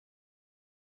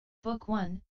Book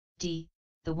 1, D.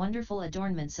 The wonderful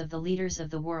adornments of the leaders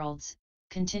of the worlds,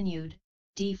 continued,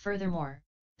 D. Furthermore,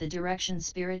 the direction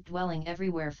spirit dwelling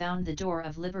everywhere found the door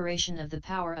of liberation of the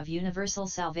power of universal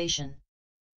salvation.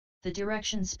 The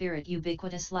direction spirit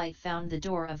ubiquitous light found the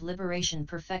door of liberation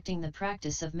perfecting the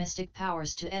practice of mystic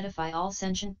powers to edify all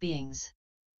sentient beings.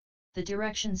 The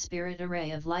direction spirit array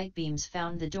of light beams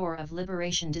found the door of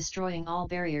liberation destroying all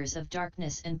barriers of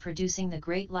darkness and producing the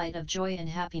great light of joy and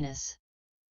happiness.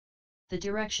 The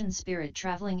direction spirit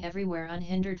traveling everywhere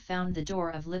unhindered found the door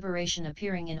of liberation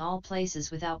appearing in all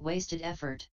places without wasted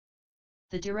effort.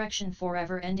 The direction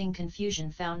forever ending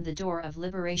confusion found the door of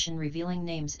liberation revealing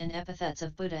names and epithets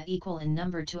of Buddha equal in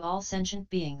number to all sentient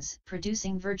beings,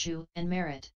 producing virtue and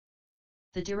merit.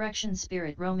 The direction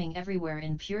spirit roaming everywhere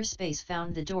in pure space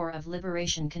found the door of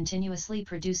liberation continuously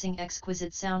producing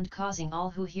exquisite sound causing all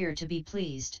who hear to be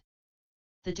pleased.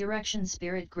 The direction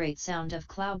spirit great sound of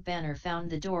cloud banner found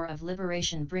the door of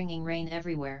liberation bringing rain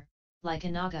everywhere, like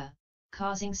a naga,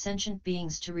 causing sentient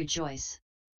beings to rejoice.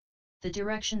 The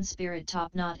direction spirit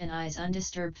top knot and eyes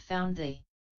undisturbed found the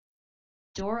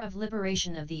door of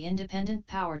liberation of the independent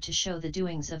power to show the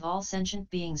doings of all sentient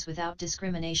beings without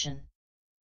discrimination.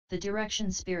 The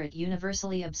direction spirit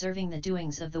universally observing the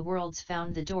doings of the worlds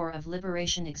found the door of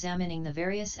liberation examining the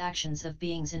various actions of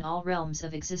beings in all realms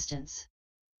of existence.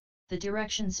 The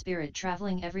direction spirit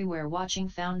traveling everywhere watching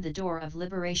found the door of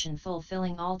liberation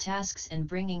fulfilling all tasks and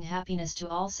bringing happiness to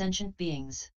all sentient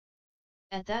beings.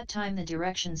 At that time the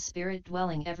direction spirit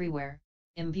dwelling everywhere,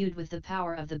 imbued with the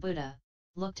power of the Buddha,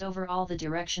 looked over all the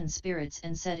direction spirits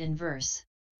and said in verse: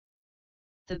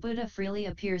 The Buddha freely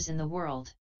appears in the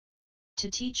world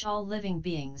to teach all living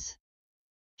beings,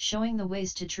 showing the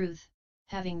ways to truth,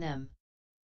 having them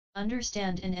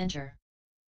understand and enter,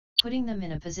 putting them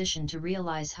in a position to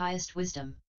realize highest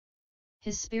wisdom.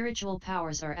 His spiritual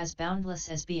powers are as boundless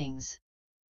as beings,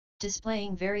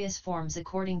 displaying various forms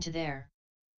according to their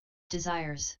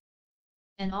desires.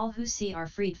 And all who see are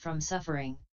freed from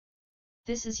suffering.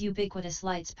 This is ubiquitous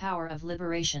light's power of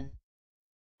liberation.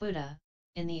 Buddha,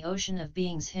 in the ocean of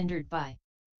beings hindered by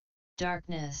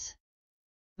darkness,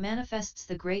 manifests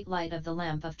the great light of the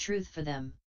lamp of truth for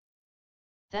them.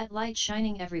 That light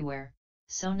shining everywhere,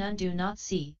 so none do not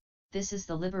see, this is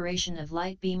the liberation of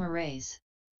light beam arrays.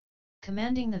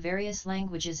 Commanding the various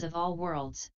languages of all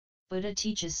worlds, Buddha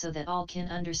teaches so that all can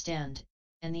understand,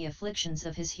 and the afflictions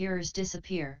of his hearers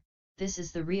disappear. This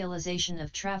is the realization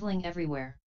of traveling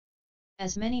everywhere.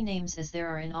 As many names as there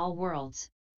are in all worlds,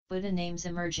 Buddha names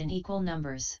emerge in equal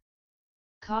numbers,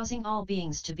 causing all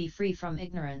beings to be free from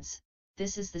ignorance.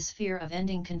 This is the sphere of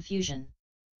ending confusion.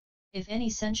 If any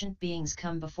sentient beings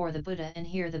come before the Buddha and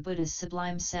hear the Buddha's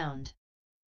sublime sound,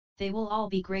 they will all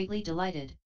be greatly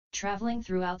delighted. Traveling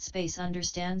throughout space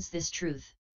understands this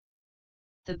truth.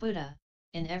 The Buddha,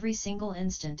 in every single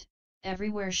instant,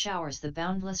 everywhere showers the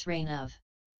boundless rain of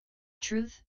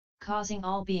truth, causing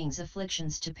all beings'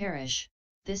 afflictions to perish.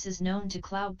 This is known to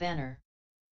Cloud Banner.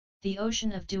 The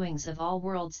ocean of doings of all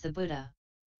worlds the Buddha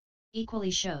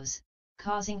equally shows,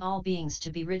 causing all beings to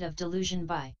be rid of delusion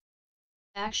by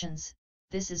actions.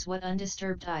 This is what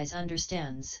undisturbed eyes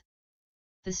understands.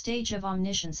 The stage of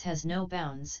omniscience has no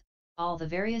bounds, all the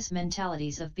various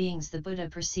mentalities of beings the Buddha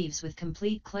perceives with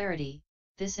complete clarity.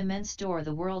 This immense door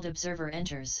the world observer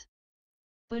enters.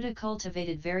 Buddha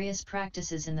cultivated various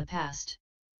practices in the past,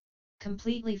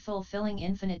 completely fulfilling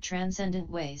infinite transcendent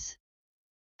ways,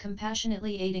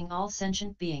 compassionately aiding all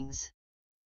sentient beings.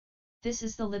 This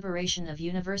is the liberation of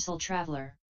universal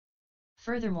traveler.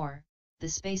 Furthermore, the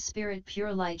space spirit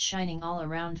pure light shining all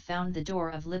around found the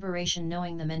door of liberation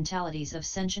knowing the mentalities of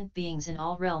sentient beings in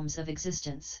all realms of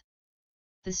existence.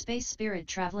 The space spirit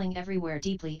traveling everywhere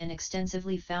deeply and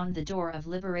extensively found the door of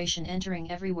liberation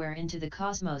entering everywhere into the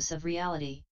cosmos of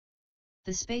reality.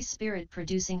 The space spirit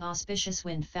producing auspicious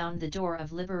wind found the door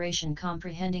of liberation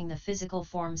comprehending the physical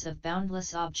forms of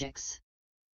boundless objects.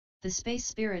 The space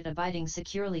spirit abiding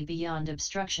securely beyond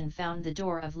obstruction found the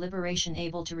door of liberation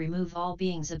able to remove all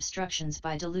beings' obstructions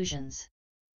by delusions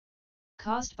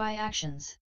caused by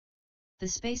actions. The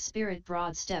space spirit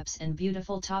broad steps and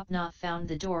beautiful top knot found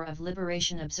the door of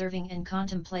liberation observing and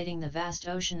contemplating the vast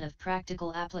ocean of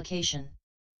practical application.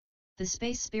 The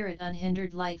space spirit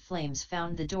unhindered light flames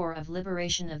found the door of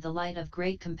liberation of the light of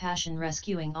great compassion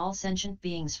rescuing all sentient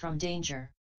beings from danger.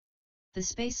 The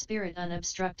space spirit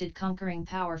unobstructed conquering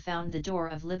power found the door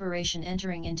of liberation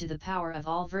entering into the power of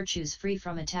all virtues free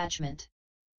from attachment.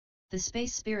 The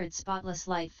space spirit spotless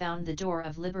light found the door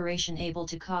of liberation able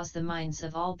to cause the minds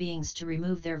of all beings to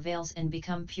remove their veils and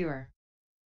become pure.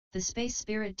 The space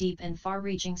spirit deep and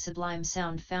far-reaching sublime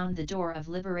sound found the door of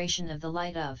liberation of the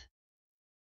light of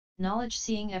Knowledge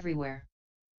seeing everywhere.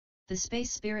 The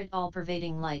space spirit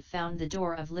all-pervading light found the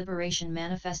door of liberation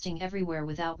manifesting everywhere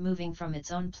without moving from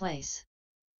its own place.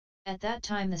 At that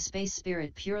time the space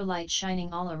spirit pure light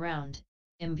shining all around,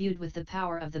 imbued with the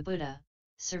power of the Buddha,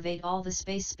 surveyed all the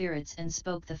space spirits and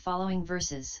spoke the following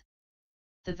verses.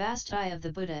 The vast eye of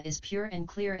the Buddha is pure and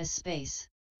clear as space,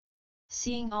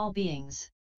 seeing all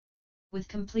beings with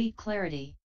complete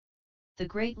clarity. The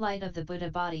great light of the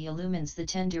Buddha body illumines the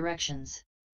 10 directions,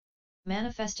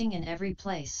 manifesting in every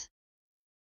place.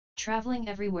 Traveling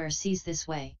everywhere sees this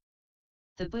way.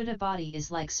 The Buddha body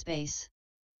is like space.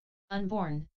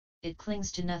 Unborn, it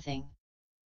clings to nothing.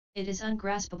 It is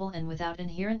ungraspable and without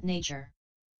inherent nature.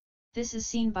 This is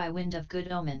seen by wind of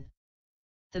good omen.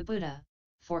 The Buddha,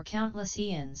 for countless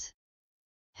eons,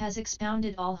 has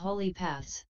expounded all holy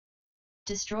paths,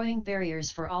 destroying barriers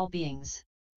for all beings.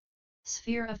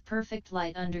 Sphere of perfect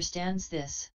light understands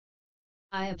this.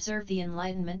 I observe the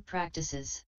enlightenment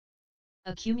practices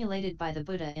accumulated by the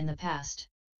Buddha in the past,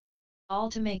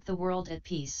 all to make the world at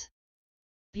peace.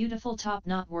 Beautiful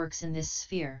top-knot works in this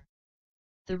sphere.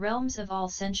 The realms of all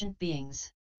sentient beings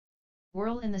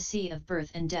whirl in the sea of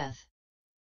birth and death.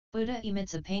 Buddha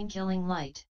emits a pain-killing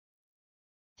light.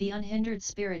 The unhindered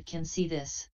spirit can see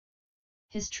this.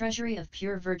 His treasury of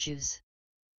pure virtues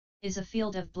is a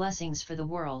field of blessings for the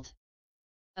world,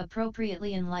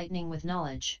 appropriately enlightening with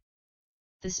knowledge.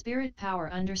 The spirit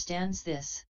power understands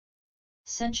this.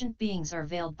 Sentient beings are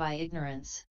veiled by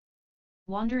ignorance,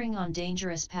 wandering on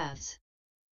dangerous paths.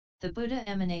 The Buddha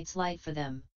emanates light for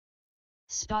them.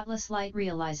 Spotless light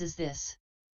realizes this.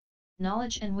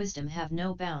 Knowledge and wisdom have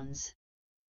no bounds,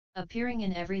 appearing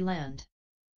in every land,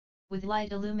 with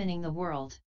light illumining the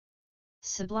world.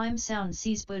 Sublime sound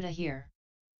sees Buddha here.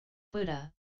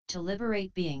 Buddha, to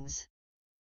liberate beings,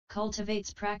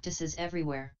 cultivates practices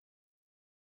everywhere.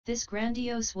 This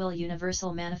grandiose will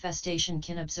universal manifestation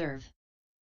can observe.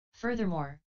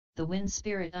 Furthermore, the wind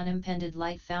spirit unimpeded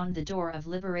light found the door of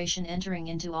liberation entering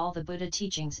into all the Buddha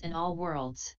teachings in all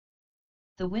worlds.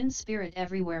 The wind spirit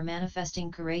everywhere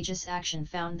manifesting courageous action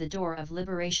found the door of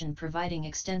liberation providing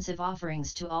extensive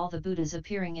offerings to all the Buddhas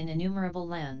appearing in innumerable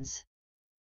lands.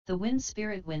 The wind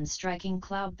spirit wind striking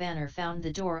cloud banner found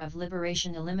the door of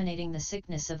liberation eliminating the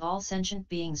sickness of all sentient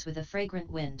beings with a fragrant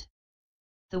wind.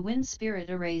 The wind spirit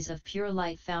arrays of pure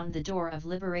light found the door of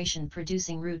liberation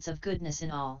producing roots of goodness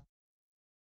in all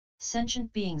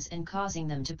sentient beings and causing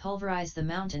them to pulverize the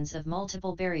mountains of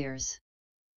multiple barriers.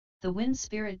 The wind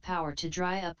spirit power to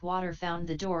dry up water found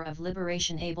the door of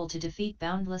liberation able to defeat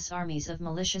boundless armies of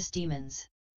malicious demons.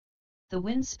 The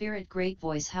wind spirit great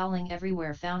voice howling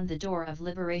everywhere found the door of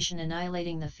liberation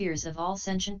annihilating the fears of all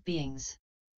sentient beings.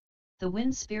 The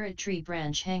wind spirit tree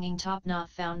branch hanging top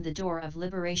knot found the door of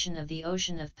liberation of the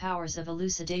ocean of powers of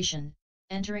elucidation,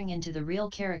 entering into the real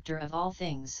character of all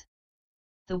things.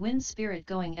 The wind spirit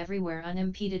going everywhere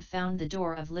unimpeded found the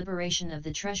door of liberation of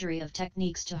the treasury of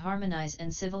techniques to harmonize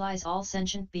and civilize all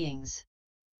sentient beings.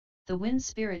 The wind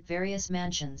spirit various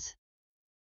mansions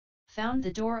found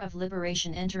the door of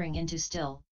liberation entering into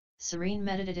still, serene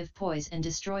meditative poise and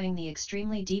destroying the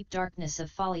extremely deep darkness of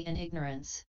folly and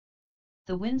ignorance.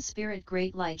 The wind spirit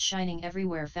great light shining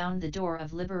everywhere found the door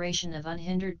of liberation of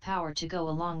unhindered power to go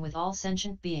along with all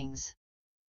sentient beings.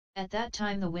 At that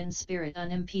time the wind spirit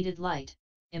unimpeded light,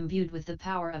 imbued with the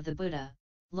power of the Buddha,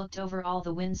 looked over all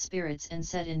the wind spirits and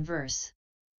said in verse.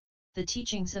 The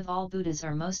teachings of all Buddhas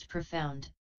are most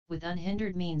profound, with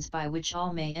unhindered means by which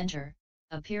all may enter,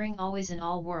 appearing always in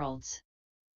all worlds.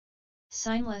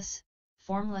 Signless,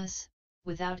 formless,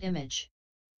 without image.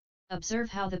 Observe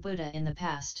how the Buddha in the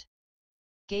past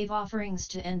gave offerings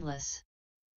to endless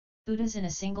Buddhas in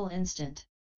a single instant.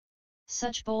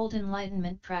 Such bold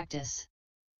enlightenment practice,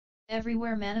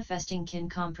 everywhere manifesting can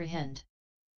comprehend.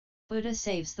 Buddha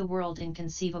saves the world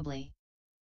inconceivably.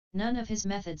 None of his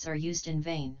methods are used in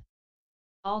vain.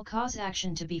 All cause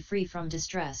action to be free from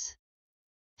distress.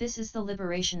 This is the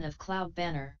liberation of cloud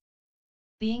banner.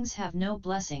 Beings have no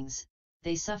blessings,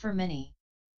 they suffer many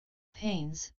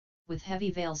pains, with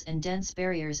heavy veils and dense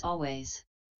barriers always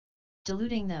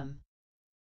deluding them.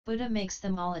 Buddha makes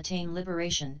them all attain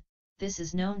liberation, this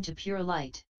is known to pure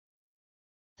light.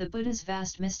 The Buddha's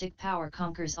vast mystic power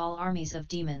conquers all armies of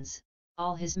demons,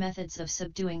 all his methods of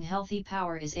subduing healthy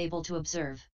power is able to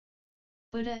observe.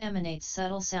 Buddha emanates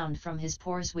subtle sound from his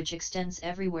pores which extends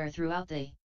everywhere throughout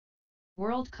the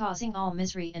world causing all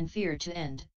misery and fear to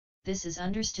end, this is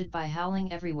understood by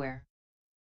howling everywhere.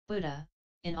 Buddha,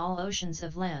 in all oceans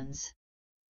of lands,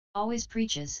 always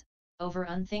preaches, over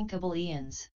unthinkable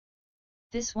eons.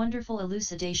 This wonderful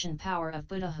elucidation power of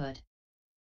Buddhahood,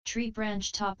 tree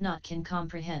branch top knot can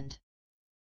comprehend.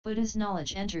 Buddha's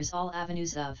knowledge enters all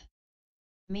avenues of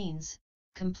means,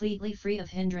 completely free of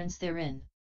hindrance therein.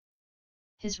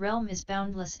 His realm is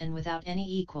boundless and without any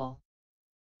equal.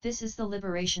 This is the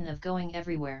liberation of going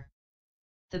everywhere.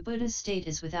 The Buddha's state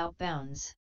is without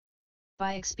bounds.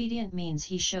 By expedient means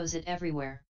he shows it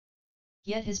everywhere.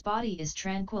 Yet his body is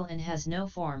tranquil and has no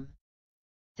form.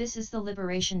 This is the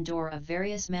liberation door of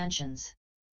various mansions.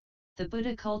 The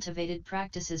Buddha cultivated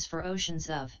practices for oceans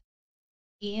of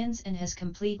eons and has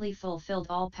completely fulfilled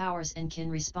all powers and can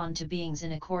respond to beings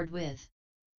in accord with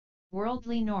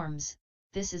worldly norms.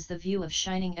 This is the view of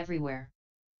shining everywhere.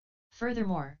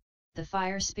 Furthermore, the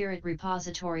fire spirit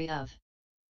repository of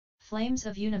flames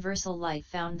of universal light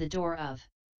found the door of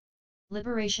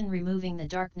liberation, removing the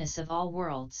darkness of all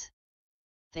worlds.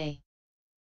 The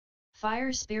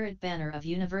fire spirit banner of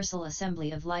universal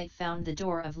assembly of light found the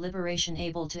door of liberation,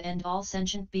 able to end all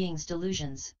sentient beings'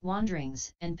 delusions,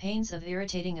 wanderings, and pains of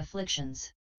irritating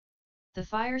afflictions. The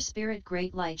fire spirit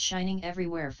great light shining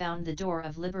everywhere found the door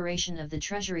of liberation of the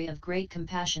treasury of great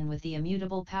compassion with the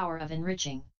immutable power of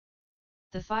enriching.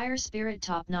 The fire spirit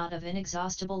top knot of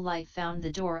inexhaustible light found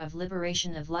the door of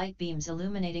liberation of light beams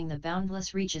illuminating the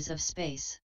boundless reaches of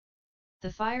space.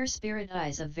 The fire spirit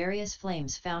eyes of various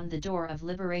flames found the door of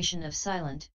liberation of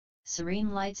silent,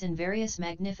 serene lights in various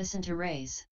magnificent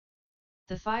arrays.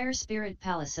 The fire spirit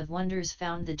palace of wonders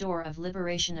found the door of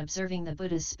liberation, observing the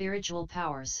Buddha's spiritual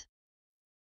powers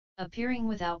appearing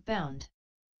without bound.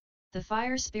 The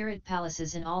fire spirit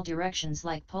palaces in all directions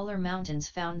like polar mountains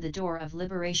found the door of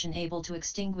liberation, able to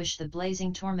extinguish the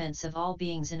blazing torments of all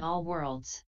beings in all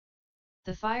worlds.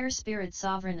 The fire spirit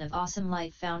sovereign of awesome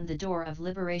light found the door of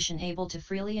liberation, able to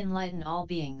freely enlighten all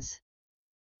beings.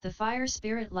 The fire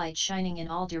spirit light shining in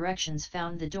all directions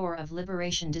found the door of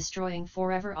liberation, destroying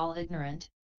forever all ignorant,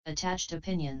 attached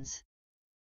opinions.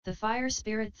 The fire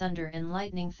spirit thunder and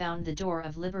lightning found the door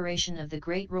of liberation of the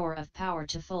great roar of power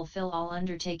to fulfill all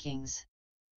undertakings.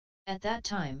 At that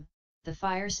time, the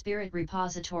fire spirit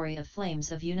repository of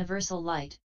flames of universal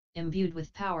light, imbued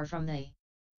with power from the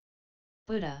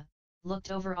Buddha, looked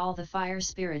over all the fire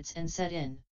spirits and said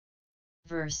in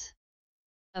verse,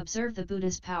 "Observe the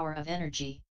Buddha's power of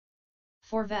energy.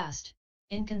 For vast,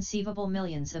 inconceivable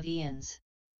millions of eons,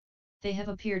 they have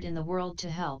appeared in the world to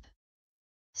help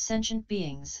sentient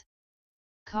beings,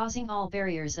 causing all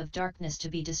barriers of darkness to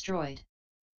be destroyed.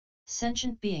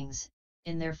 Sentient beings,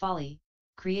 in their folly,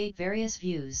 create various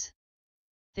views.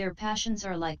 Their passions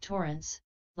are like torrents,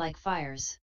 like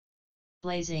fires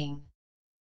blazing.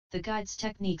 The guide's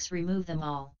techniques remove them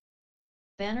all.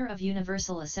 Banner of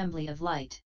Universal Assembly of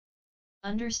Light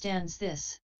understands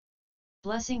this.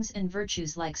 Blessings and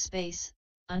virtues like space,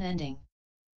 unending.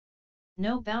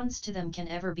 No bounds to them can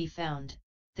ever be found.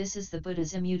 This is the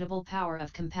Buddha's immutable power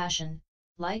of compassion,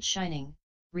 light shining.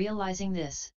 Realizing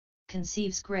this,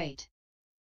 conceives great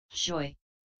joy.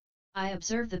 I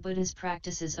observe the Buddha's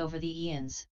practices over the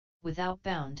eons, without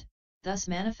bound, thus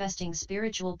manifesting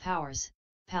spiritual powers.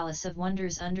 Palace of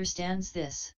Wonders understands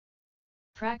this.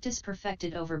 Practice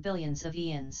perfected over billions of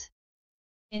eons.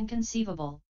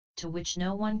 Inconceivable, to which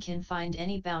no one can find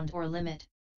any bound or limit,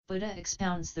 Buddha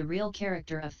expounds the real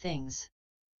character of things.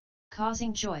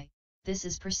 Causing joy, this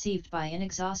is perceived by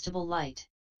inexhaustible light.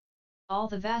 All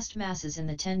the vast masses in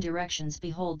the 10 directions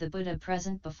behold the Buddha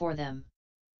present before them.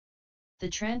 The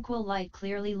tranquil light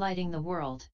clearly lighting the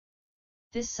world.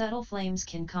 This subtle flames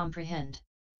can comprehend.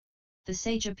 The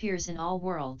sage appears in all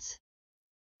worlds,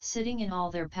 sitting in all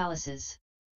their palaces,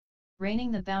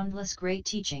 reigning the boundless great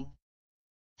teaching.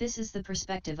 This is the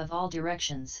perspective of all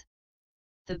directions.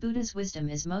 The Buddha's wisdom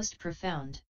is most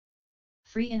profound.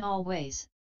 Free in all ways,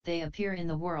 they appear in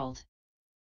the world,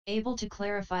 able to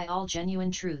clarify all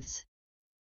genuine truths.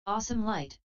 Awesome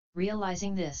light,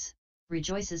 realizing this,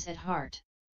 rejoices at heart.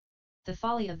 The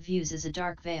folly of views is a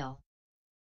dark veil.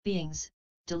 Beings,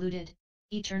 deluded,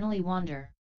 eternally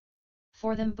wander.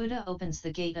 For them Buddha opens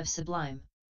the gate of sublime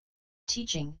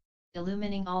teaching,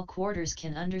 illumining all quarters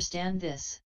can understand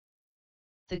this.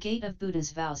 The gate of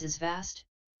Buddha's vows is vast,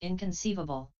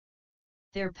 inconceivable.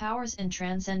 Their powers and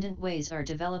transcendent ways are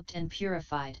developed and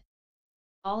purified.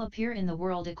 All appear in the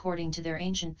world according to their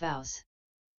ancient vows.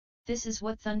 This is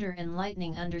what thunder and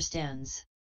lightning understands.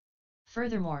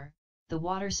 Furthermore, the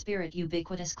water spirit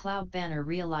ubiquitous cloud banner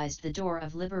realized the door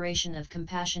of liberation of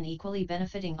compassion, equally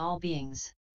benefiting all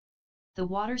beings. The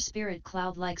water spirit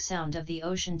cloud-like sound of the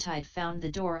ocean tide found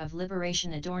the door of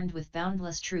liberation, adorned with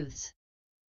boundless truths.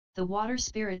 The water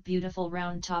spirit beautiful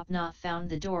round top knot found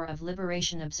the door of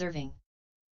liberation, observing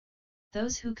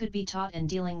those who could be taught and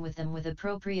dealing with them with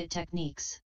appropriate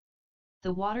techniques.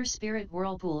 The water spirit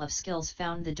whirlpool of skills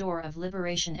found the door of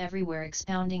liberation everywhere,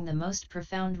 expounding the most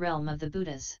profound realm of the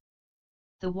Buddhas.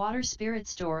 The water spirit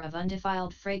store of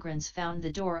undefiled fragrance found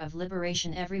the door of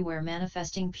liberation everywhere,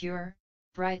 manifesting pure,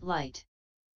 bright light.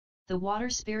 The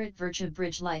water spirit virtue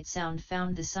bridge light sound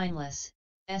found the signless,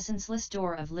 essenceless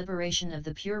door of liberation of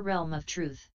the pure realm of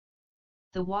truth.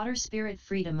 The water spirit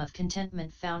freedom of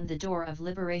contentment found the door of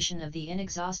liberation of the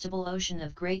inexhaustible ocean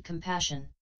of great compassion.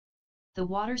 The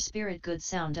water spirit good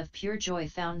sound of pure joy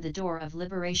found the door of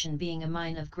liberation, being a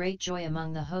mine of great joy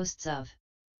among the hosts of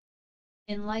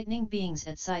enlightening beings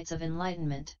at sights of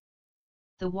enlightenment.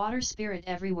 The water spirit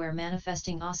everywhere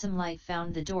manifesting awesome light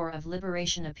found the door of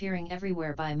liberation, appearing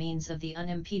everywhere by means of the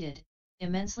unimpeded,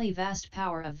 immensely vast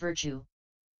power of virtue.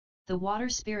 The water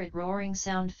spirit roaring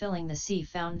sound filling the sea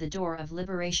found the door of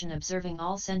liberation, observing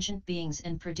all sentient beings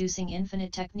and producing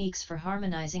infinite techniques for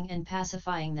harmonizing and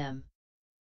pacifying them.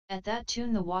 At that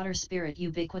tune the water spirit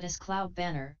ubiquitous cloud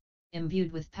banner,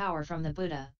 imbued with power from the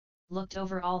Buddha, looked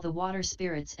over all the water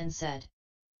spirits and said,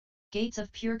 "Gates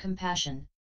of pure compassion,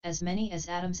 as many as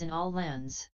atoms in all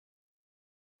lands,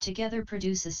 together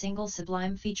produce a single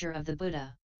sublime feature of the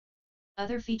Buddha.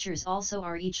 Other features also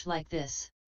are each like this.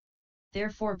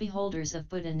 Therefore beholders of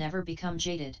Buddha never become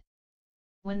jaded."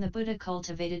 When the Buddha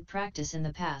cultivated practice in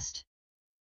the past,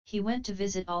 he went to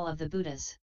visit all of the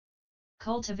Buddhas.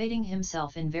 Cultivating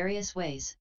himself in various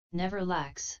ways, never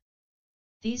lacks.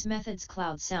 These methods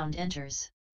cloud sound enters.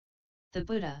 The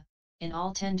Buddha, in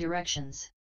all 10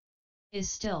 directions, is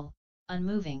still,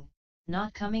 unmoving,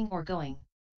 not coming or going.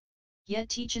 Yet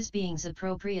teaches beings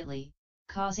appropriately,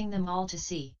 causing them all to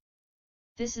see.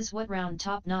 This is what Round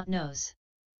Top Knot knows.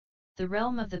 The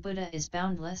realm of the Buddha is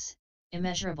boundless,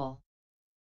 immeasurable.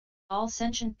 All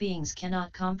sentient beings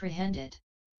cannot comprehend it.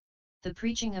 The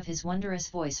preaching of his wondrous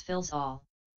voice fills all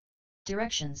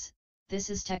directions.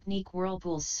 This is technique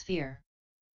whirlpool's sphere.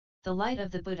 The light of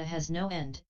the Buddha has no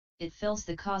end, it fills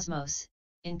the cosmos,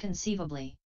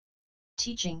 inconceivably.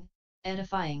 Teaching,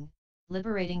 edifying,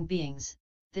 liberating beings,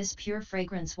 this pure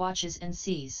fragrance watches and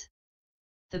sees.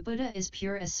 The Buddha is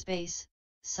pure as space,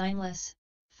 signless,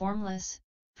 formless,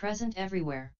 present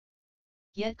everywhere.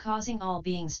 Yet causing all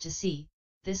beings to see,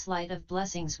 this light of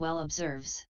blessings well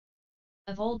observes.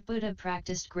 Of old Buddha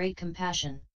practiced great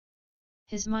compassion.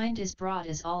 His mind is broad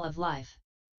as all of life.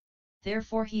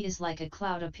 Therefore he is like a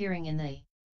cloud appearing in the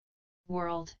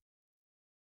world.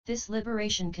 This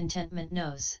liberation contentment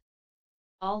knows.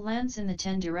 All lands in the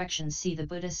 10 directions see the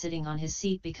Buddha sitting on his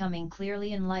seat, becoming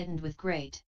clearly enlightened with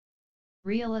great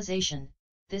realization.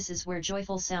 This is where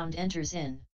joyful sound enters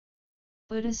in.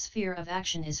 Buddha's sphere of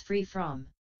action is free from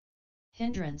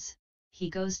hindrance.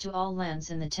 He goes to all lands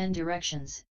in the 10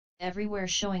 directions, everywhere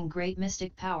showing great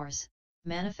mystic powers,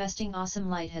 manifesting awesome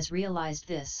light, has realized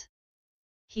this.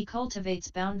 He cultivates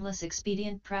boundless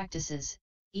expedient practices,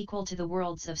 equal to the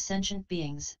worlds of sentient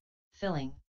beings,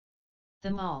 filling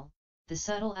them all, the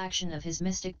subtle action of his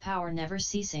mystic power never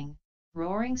ceasing,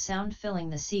 roaring sound filling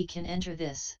the sea can enter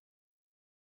this.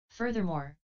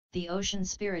 Furthermore, the ocean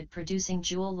spirit producing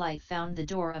jewel light found the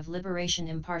door of liberation,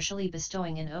 impartially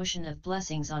bestowing an ocean of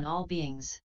blessings on all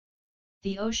beings.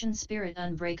 The ocean spirit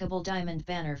unbreakable diamond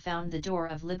banner found the door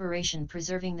of liberation,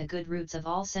 preserving the good roots of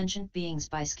all sentient beings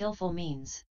by skillful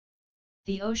means.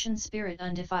 The ocean spirit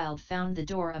undefiled found the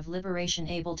door of liberation,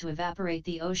 able to evaporate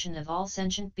the ocean of all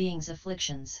sentient beings'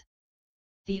 afflictions.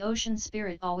 The ocean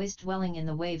spirit always dwelling in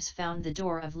the waves found the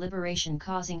door of liberation,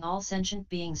 causing all sentient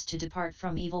beings to depart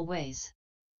from evil ways.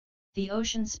 The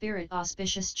ocean spirit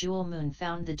auspicious jewel moon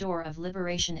found the door of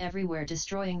liberation everywhere,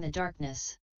 destroying the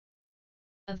darkness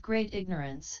of great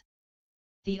ignorance.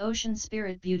 The ocean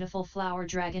spirit beautiful flower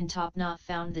dragon top knot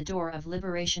found the door of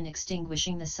liberation,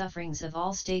 extinguishing the sufferings of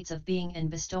all states of being and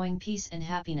bestowing peace and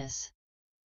happiness.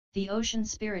 The ocean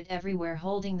spirit everywhere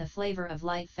holding the flavor of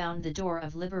light found the door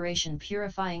of liberation,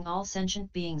 purifying all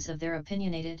sentient beings of their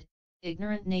opinionated,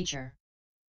 ignorant nature.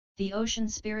 The ocean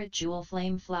spirit jewel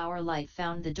flame flower light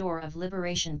found the door of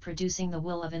liberation, producing the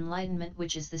will of enlightenment,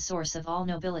 which is the source of all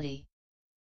nobility.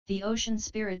 The ocean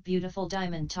spirit beautiful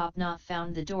diamond top knot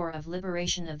found the door of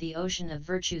liberation of the ocean of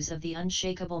virtues of the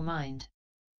unshakable mind.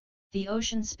 The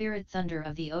ocean spirit thunder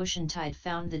of the ocean tide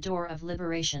found the door of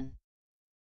liberation,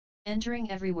 entering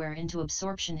everywhere into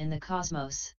absorption in the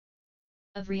cosmos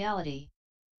of reality.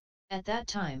 At that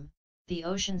time, the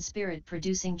ocean spirit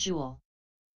producing jewel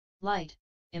light,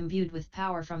 imbued with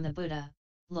power from the Buddha,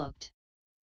 looked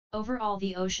over all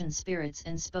the ocean spirits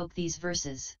and spoke these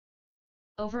verses.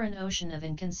 Over an ocean of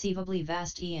inconceivably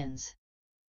vast eons,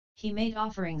 he made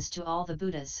offerings to all the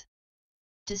Buddhas,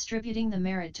 distributing the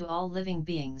merit to all living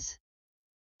beings.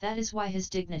 That is why his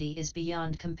dignity is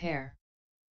beyond compare.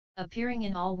 appearing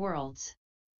in all worlds,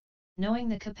 knowing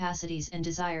the capacities and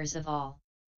desires of all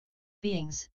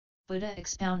beings, Buddha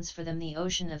expounds for them the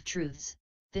ocean of truths.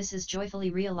 This is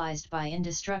joyfully realized by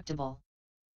indestructible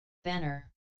banner.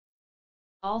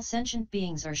 All sentient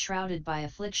beings are shrouded by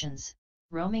afflictions,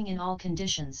 roaming in all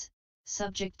conditions,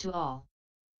 subject to all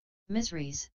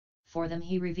miseries. For them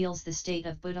he reveals the state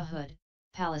of Buddhahood.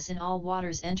 Palace in all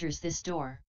waters enters this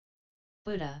door.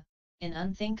 Buddha, in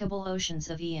unthinkable oceans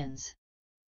of eons,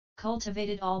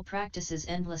 cultivated all practices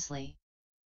endlessly,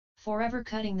 forever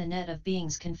cutting the net of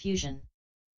being's confusion.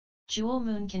 Jewel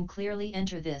moon can clearly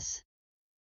enter this.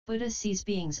 Buddha sees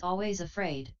beings always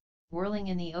afraid, whirling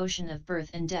in the ocean of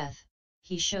birth and death.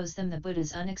 He shows them the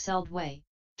Buddha's unexcelled way.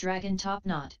 Dragon top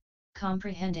knot,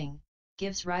 comprehending,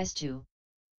 gives rise to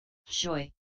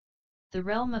joy. The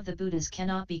realm of the Buddhas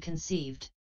cannot be conceived.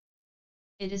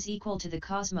 It is equal to the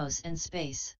cosmos and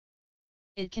space.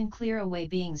 It can clear away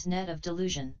being's net of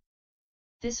delusion.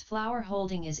 This flower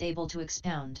holding is able to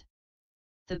expound.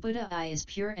 The Buddha eye is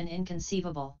pure and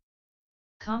inconceivable,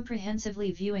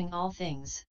 comprehensively viewing all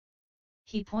things.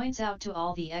 He points out to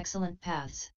all the excellent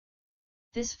paths.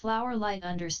 This flower light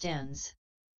understands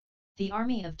the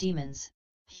army of demons,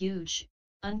 huge,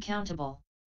 uncountable.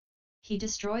 He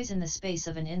destroys in the space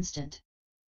of an instant.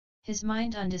 His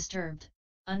mind undisturbed,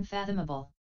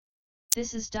 unfathomable.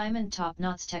 This is Diamond Top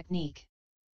Knot's technique.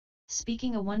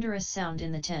 Speaking a wondrous sound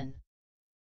in the 10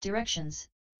 directions,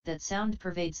 that sound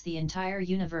pervades the entire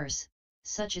universe.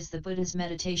 Such is the Buddha's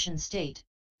meditation state.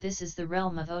 This is the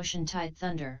realm of ocean tide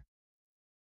thunder.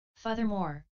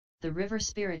 Furthermore, the river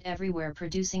spirit everywhere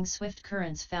producing swift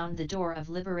currents found the door of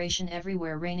liberation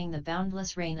everywhere raining the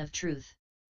boundless rain of truth.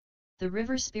 The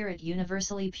river spirit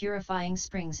universally purifying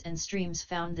springs and streams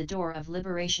found the door of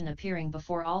liberation appearing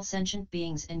before all sentient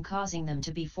beings and causing them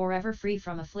to be forever free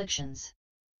from afflictions.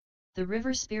 The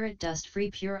river spirit dust-free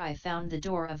pure eye found the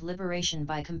door of liberation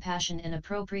by compassion and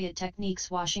appropriate techniques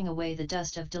washing away the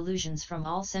dust of delusions from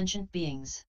all sentient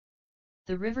beings.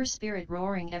 The river spirit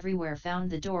roaring everywhere found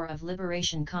the door of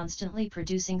liberation constantly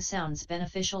producing sounds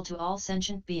beneficial to all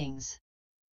sentient beings.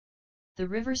 The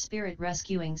river spirit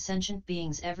rescuing sentient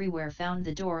beings everywhere found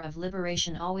the door of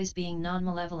liberation always being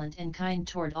non-malevolent and kind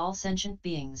toward all sentient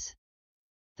beings.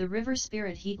 The river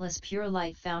spirit heatless pure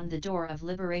light found the door of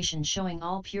liberation showing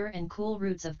all pure and cool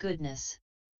roots of goodness.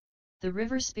 The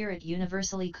river spirit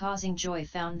universally causing joy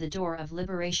found the door of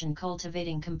liberation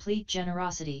cultivating complete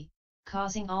generosity,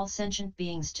 causing all sentient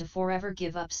beings to forever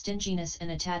give up stinginess and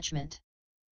attachment.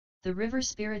 The river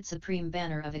spirit supreme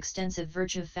banner of extensive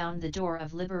virtue found the door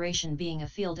of liberation being a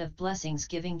field of blessings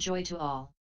giving joy to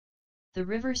all. The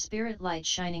river spirit light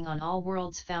shining on all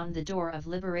worlds found the door of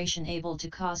liberation able to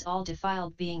cause all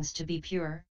defiled beings to be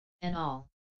pure, and all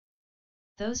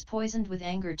those poisoned with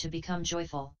anger to become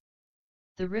joyful.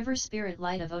 The river spirit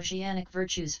light of oceanic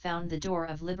virtues found the door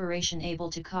of liberation able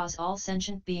to cause all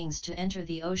sentient beings to enter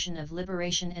the ocean of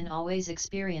liberation and always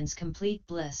experience complete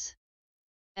bliss.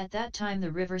 At that time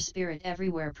the river spirit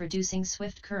everywhere producing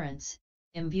swift currents,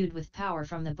 imbued with power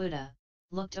from the Buddha,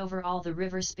 looked over all the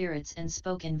river spirits and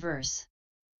spoke in verse.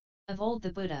 Of old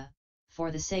the Buddha, for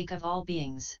the sake of all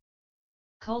beings,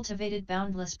 cultivated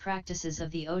boundless practices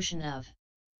of the ocean of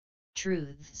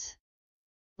truths.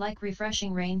 Like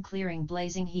refreshing rain clearing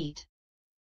blazing heat,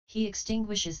 he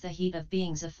extinguishes the heat of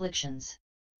being's afflictions.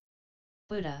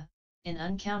 Buddha, in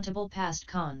uncountable past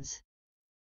cons,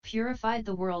 purified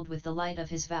the world with the light of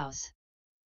his vows,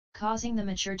 causing the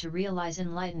mature to realize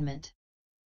enlightenment.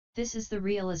 This is the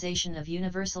realization of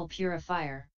universal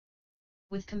purifier.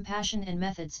 With compassion and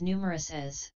methods numerous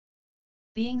as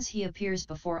beings he appears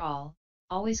before all,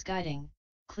 always guiding,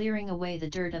 clearing away the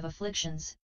dirt of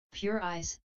afflictions. Pure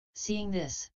eyes, seeing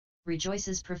this,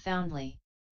 rejoices profoundly.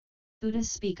 Buddhas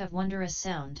speak of wondrous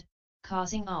sound,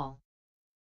 causing all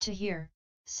to hear.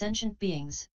 Sentient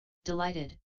beings,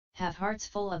 delighted, have hearts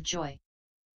full of joy,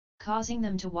 causing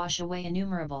them to wash away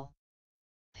innumerable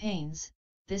pains.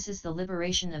 This is the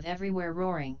liberation of everywhere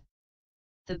roaring.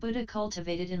 The Buddha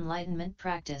cultivated enlightenment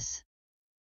practice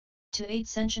to aid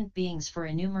sentient beings for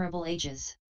innumerable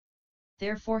ages.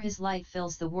 Therefore his light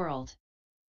fills the world.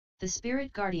 The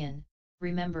spirit guardian,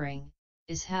 remembering,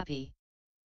 is happy.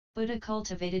 Buddha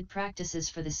cultivated practices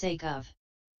for the sake of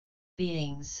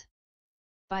beings,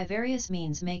 by various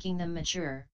means making them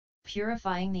mature,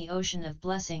 purifying the ocean of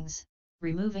blessings,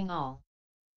 removing all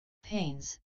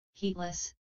pains.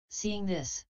 Heatless, seeing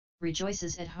this,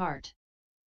 rejoices at heart.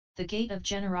 The gate of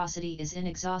generosity is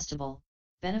inexhaustible,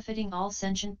 benefiting all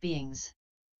sentient beings,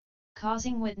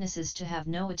 causing witnesses to have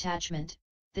no attachment.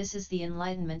 This is the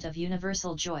enlightenment of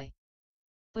universal joy.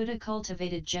 Buddha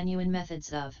cultivated genuine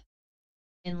methods of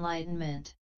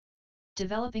enlightenment.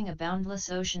 developing a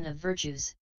boundless ocean of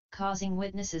virtues, causing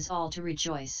witnesses all to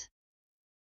rejoice.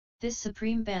 This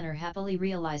supreme banner happily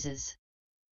realizes.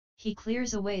 He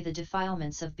clears away the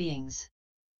defilements of beings.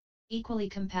 Equally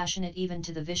compassionate even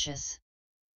to the vicious.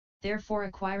 Therefore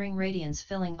acquiring radiance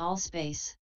filling all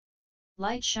space.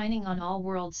 Light shining on all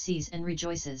worlds sees and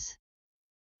rejoices.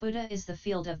 Buddha is the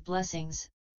field of blessings,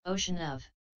 ocean of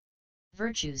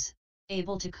virtues,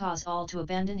 able to cause all to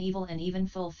abandon evil and even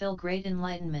fulfill great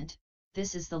enlightenment.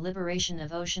 This is the liberation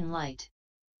of ocean light.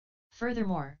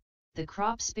 Furthermore, the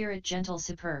crop spirit gentle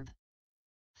superb.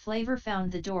 Flavor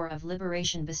found the door of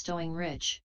liberation bestowing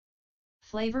rich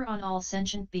flavor on all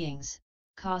sentient beings,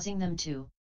 causing them to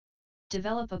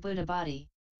develop a Buddha body.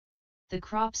 The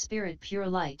crop spirit pure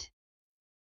light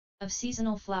of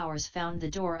seasonal flowers found the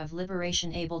door of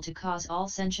liberation able to cause all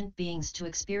sentient beings to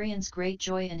experience great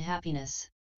joy and happiness.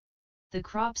 The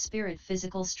crop spirit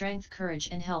physical strength courage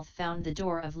and health found the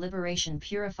door of liberation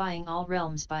purifying all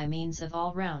realms by means of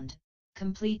all-round,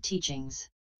 complete teachings.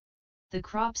 The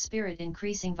crop spirit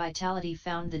increasing vitality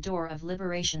found the door of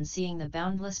liberation seeing the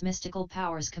boundless mystical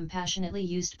powers compassionately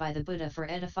used by the Buddha for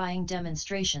edifying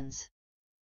demonstrations.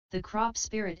 The crop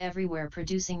spirit everywhere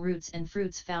producing roots and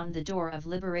fruits found the door of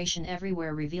liberation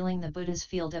everywhere revealing the Buddha's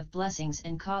field of blessings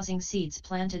and causing seeds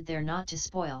planted there not to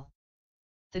spoil.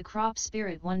 The crop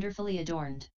spirit wonderfully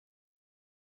adorned.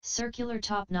 Circular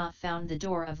top knot found the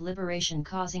door of liberation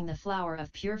causing the flower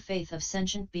of pure faith of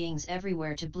sentient beings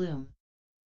everywhere to bloom.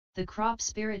 The crop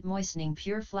spirit moistening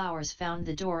pure flowers found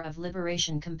the door of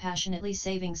liberation compassionately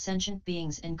saving sentient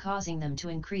beings and causing them to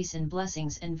increase in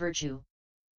blessings and virtue.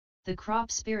 The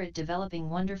crop spirit developing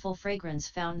wonderful fragrance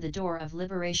found the door of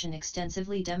liberation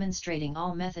extensively demonstrating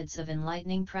all methods of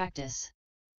enlightening practice.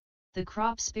 The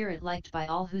crop spirit liked by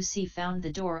all who see found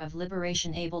the door of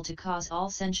liberation able to cause all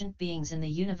sentient beings in the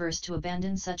universe to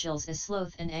abandon such ills as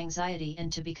sloth and anxiety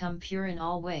and to become pure in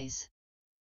all ways.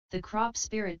 The crop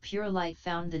spirit pure light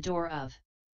found the door of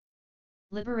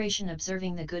liberation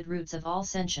observing the good roots of all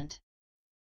sentient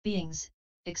beings,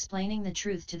 explaining the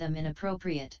truth to them in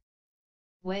appropriate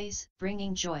ways,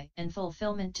 bringing joy and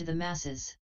fulfillment to the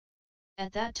masses.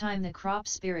 At that time the crop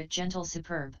spirit gentle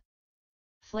superb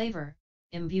flavor,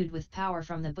 imbued with power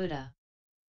from the Buddha,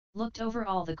 looked over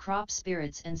all the crop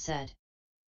spirits and said,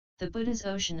 the Buddha's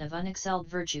ocean of unexcelled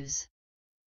virtues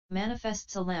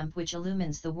manifests a lamp which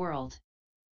illumines the world,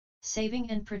 saving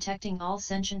and protecting all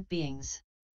sentient beings.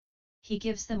 He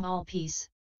gives them all peace,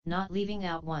 not leaving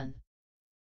out one.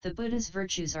 The Buddha's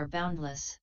virtues are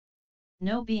boundless.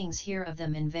 No beings hear of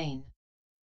them in vain.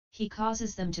 He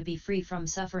causes them to be free from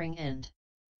suffering and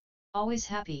always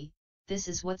happy. This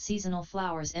is what seasonal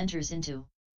flowers enters into.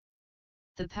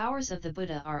 The powers of the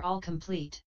Buddha are all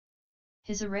complete.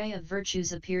 His array of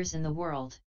virtues appears in the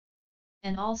world.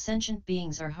 And all sentient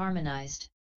beings are harmonized.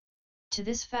 To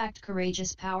this fact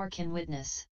courageous power can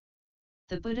witness.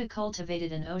 The Buddha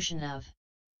cultivated an ocean of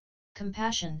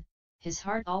compassion, his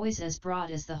heart always as broad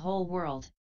as the whole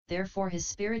world, therefore his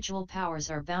spiritual powers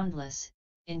are boundless,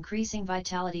 increasing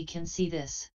vitality can see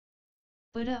this.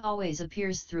 Buddha always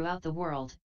appears throughout the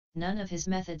world, none of his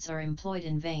methods are employed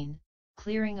in vain,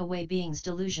 clearing away beings'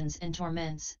 delusions and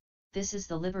torments. This is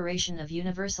the liberation of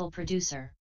universal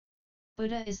producer.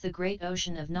 Buddha is the great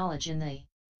ocean of knowledge in the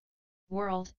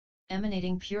world,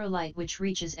 emanating pure light which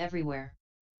reaches everywhere.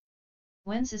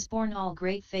 Whence is born all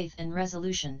great faith and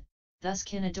resolution, thus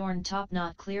can adorn top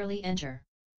knot clearly enter.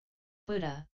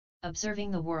 Buddha,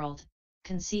 observing the world,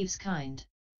 conceives kind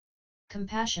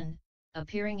compassion,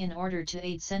 appearing in order to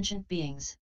aid sentient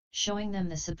beings, showing them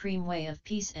the supreme way of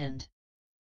peace and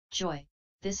joy.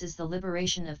 This is the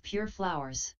liberation of pure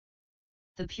flowers.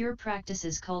 The pure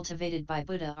practices cultivated by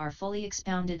Buddha are fully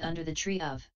expounded under the tree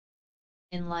of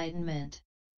enlightenment,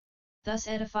 thus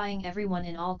edifying everyone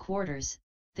in all quarters.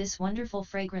 This wonderful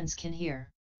fragrance can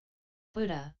hear.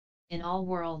 Buddha, in all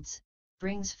worlds,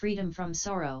 brings freedom from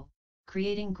sorrow,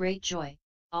 creating great joy.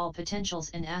 All potentials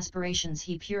and aspirations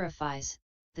he purifies.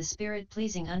 The spirit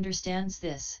pleasing understands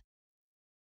this.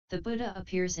 The Buddha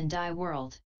appears in thy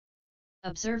world,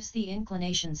 observes the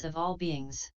inclinations of all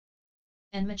beings,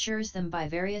 and matures them by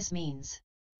various means.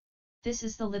 This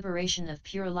is the liberation of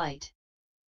pure light.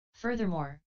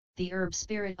 Furthermore, the herb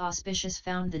spirit auspicious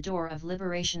found the door of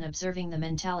liberation observing the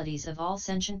mentalities of all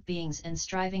sentient beings and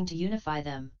striving to unify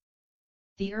them.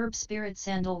 The herb spirit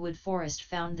sandalwood forest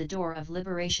found the door of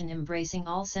liberation embracing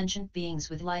all sentient beings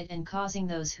with light and causing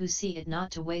those who see it not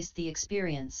to waste the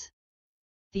experience.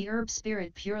 The herb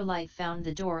spirit pure light found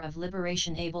the door of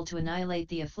liberation able to annihilate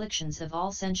the afflictions of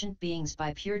all sentient beings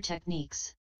by pure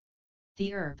techniques.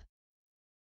 The herb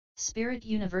Spirit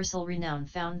universal renown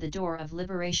found the door of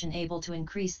liberation able to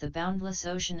increase the boundless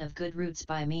ocean of good roots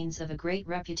by means of a great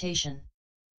reputation.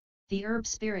 The herb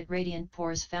spirit radiant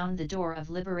pores found the door of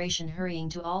liberation hurrying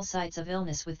to all sites of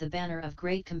illness with the banner of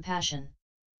great compassion.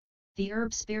 The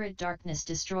herb spirit darkness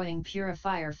destroying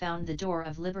purifier found the door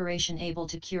of liberation able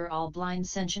to cure all blind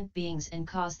sentient beings and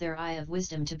cause their eye of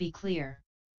wisdom to be clear.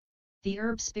 The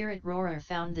herb spirit roarer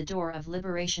found the door of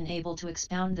liberation able to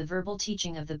expound the verbal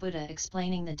teaching of the Buddha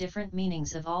explaining the different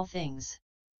meanings of all things.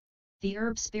 The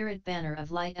herb spirit banner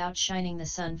of light outshining the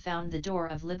sun found the door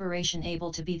of liberation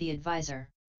able to be the advisor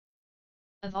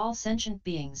of all sentient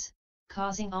beings,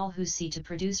 causing all who see to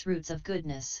produce roots of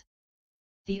goodness.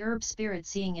 The herb spirit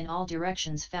seeing in all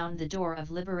directions found the door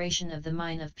of liberation of the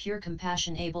mind of pure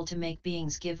compassion able to make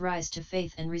beings give rise to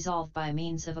faith and resolve by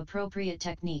means of appropriate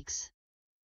techniques.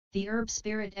 The herb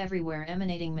spirit everywhere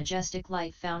emanating majestic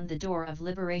light found the door of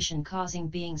liberation causing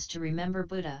beings to remember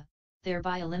Buddha,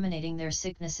 thereby eliminating their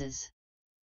sicknesses.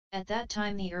 At that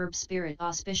time the herb spirit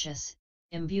auspicious,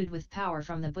 imbued with power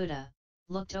from the Buddha,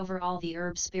 looked over all the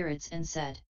herb spirits and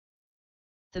said,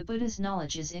 "The Buddha's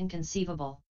knowledge is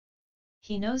inconceivable.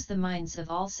 He knows the minds of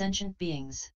all sentient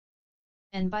beings,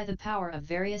 and by the power of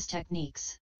various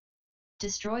techniques,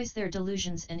 destroys their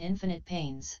delusions and infinite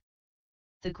pains.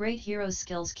 The great hero's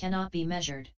skills cannot be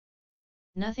measured.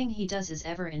 Nothing he does is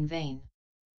ever in vain,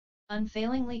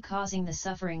 unfailingly causing the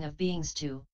suffering of beings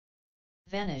to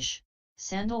vanish.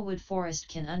 Sandalwood Forest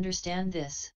can understand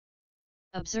this.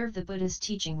 Observe the Buddha's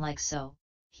teaching like so.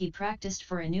 He practiced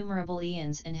for innumerable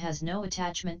eons and has no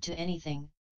attachment to anything.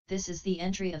 This is the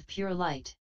entry of pure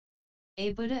light.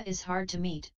 A Buddha is hard to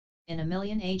meet, in a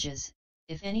million ages.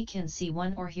 If any can see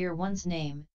one or hear one's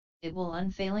name, it will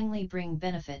unfailingly bring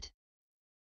benefit.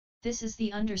 This is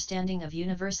the understanding of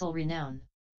universal renown.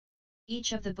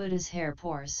 Each of the Buddha's hair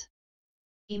pores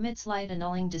emits light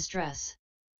annulling distress,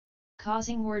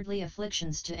 causing worldly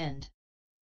afflictions to end.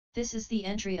 This is the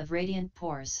entry of radiant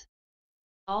pores.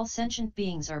 All sentient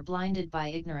beings are blinded by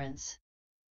ignorance,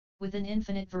 with an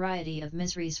infinite variety of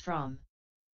miseries from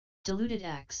deluded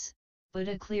acts.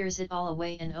 Buddha clears it all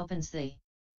away and opens the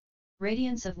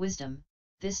radiance of wisdom.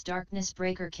 This darkness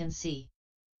breaker can see.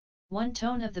 One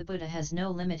tone of the Buddha has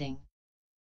no limiting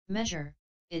measure.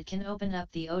 It can open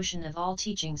up the ocean of all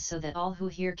teachings so that all who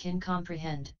hear can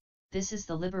comprehend. This is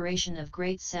the liberation of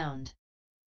great sound.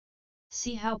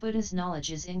 See how Buddha's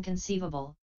knowledge is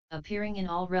inconceivable. Appearing in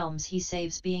all realms he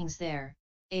saves beings there,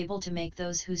 able to make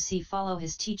those who see follow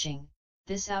his teaching.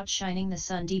 This outshining the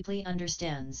sun deeply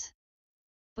understands.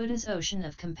 Buddha's ocean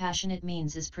of compassionate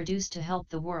means is produced to help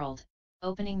the world,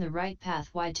 opening the right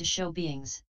path wide to show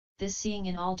beings. This seeing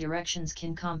in all directions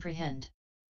can comprehend.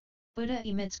 Buddha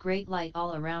emits great light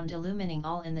all around illumining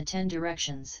all in the 10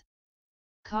 directions,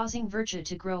 causing virtue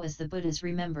to grow as the Buddhas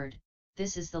remembered.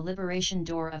 This is the liberation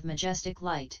door of majestic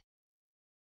light.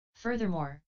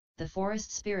 Furthermore, the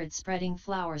forest spirit spreading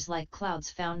flowers like clouds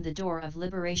found the door of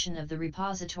liberation of the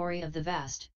repository of the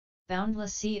vast,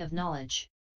 boundless sea of knowledge.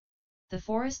 The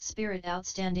forest spirit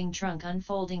outstanding trunk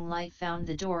unfolding light found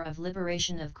the door of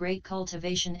liberation of great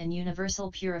cultivation and universal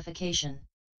purification.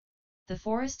 The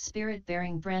forest spirit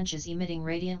bearing branches emitting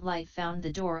radiant light found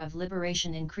the door of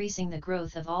liberation increasing the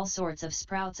growth of all sorts of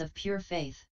sprouts of pure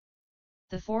faith.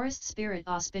 The forest spirit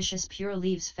auspicious pure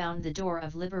leaves found the door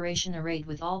of liberation arrayed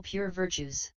with all pure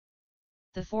virtues.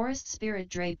 The forest spirit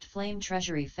draped flame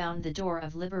treasury found the door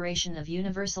of liberation of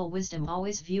universal wisdom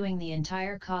always viewing the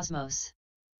entire cosmos.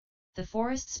 The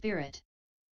forest spirit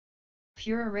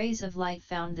pure rays of light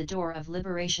found the door of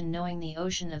liberation knowing the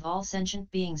ocean of all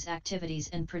sentient beings' activities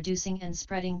and producing and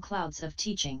spreading clouds of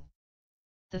teaching.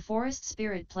 The forest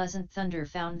spirit pleasant thunder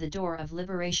found the door of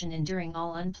liberation enduring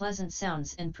all unpleasant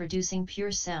sounds and producing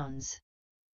pure sounds.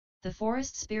 The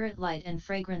forest spirit light and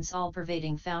fragrance all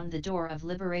pervading found the door of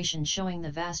liberation showing the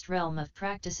vast realm of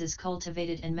practices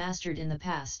cultivated and mastered in the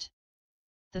past.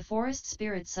 The forest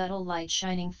spirit subtle light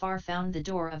shining far found the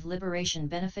door of liberation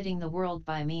benefiting the world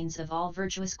by means of all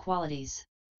virtuous qualities.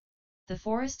 The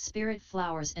forest spirit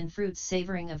flowers and fruits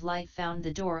savoring of light found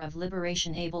the door of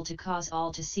liberation able to cause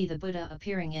all to see the Buddha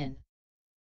appearing in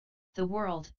the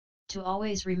world, to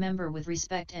always remember with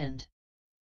respect and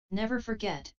never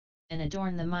forget, and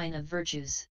adorn the mine of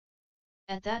virtues.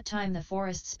 At that time the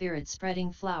forest spirit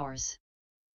spreading flowers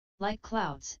like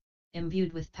clouds,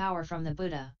 imbued with power from the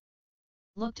Buddha,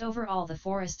 looked over all the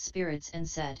forest spirits and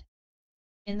said,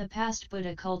 "In the past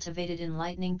Buddha cultivated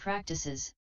enlightening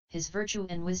practices, his virtue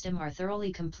and wisdom are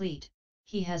thoroughly complete,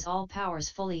 he has all powers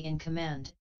fully in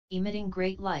command, emitting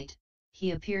great light,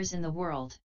 he appears in the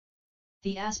world.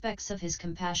 The aspects of his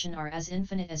compassion are as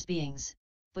infinite as beings,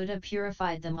 Buddha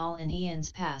purified them all in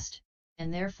eons past,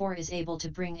 and therefore is able to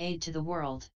bring aid to the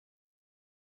world.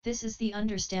 This is the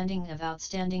understanding of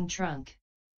outstanding trunk.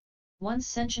 Once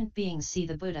sentient beings see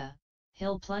the Buddha,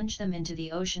 he'll plunge them into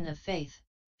the ocean of faith,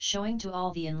 showing to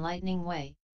all the enlightening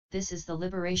way. This is the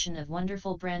liberation of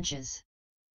wonderful branches.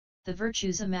 The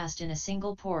virtues amassed in a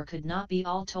single pore could not be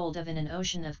all told of in an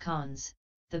ocean of cons.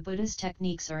 The Buddha's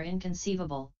techniques are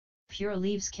inconceivable, pure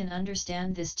leaves can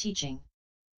understand this teaching.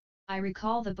 I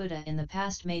recall the Buddha in the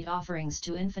past made offerings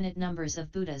to infinite numbers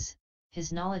of Buddhas,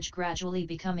 his knowledge gradually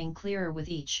becoming clearer with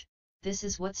each. This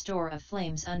is what store of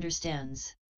flames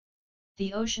understands.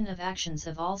 The ocean of actions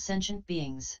of all sentient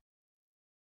beings.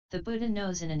 The Buddha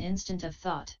knows in an instant of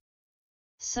thought.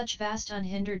 Such vast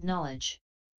unhindered knowledge.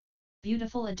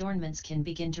 Beautiful adornments can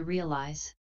begin to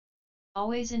realize.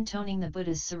 Always intoning the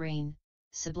Buddha's serene,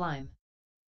 sublime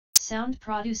sound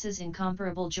produces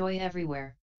incomparable joy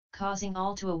everywhere, causing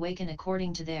all to awaken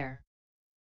according to their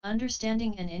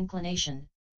understanding and inclination.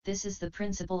 This is the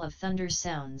principle of thunder's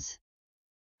sounds.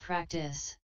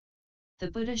 Practice.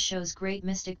 The Buddha shows great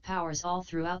mystic powers all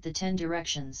throughout the 10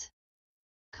 directions,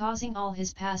 causing all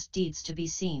his past deeds to be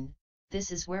seen.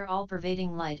 This is where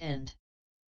all-pervading light and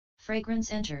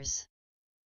fragrance enters.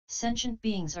 Sentient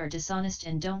beings are dishonest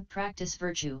and don't practice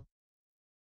virtue.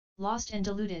 Lost and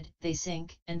deluded, they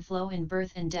sink and flow in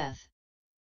birth and death.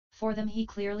 For them he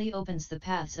clearly opens the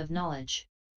paths of knowledge.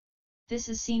 This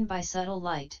is seen by subtle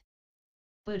light.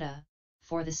 Buddha,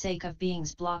 for the sake of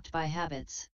beings blocked by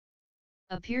habits,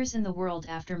 appears in the world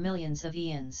after millions of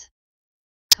eons,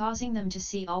 causing them to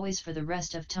see always for the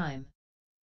rest of time.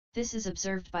 This is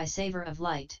observed by savor of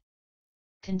light.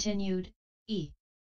 Continued, E.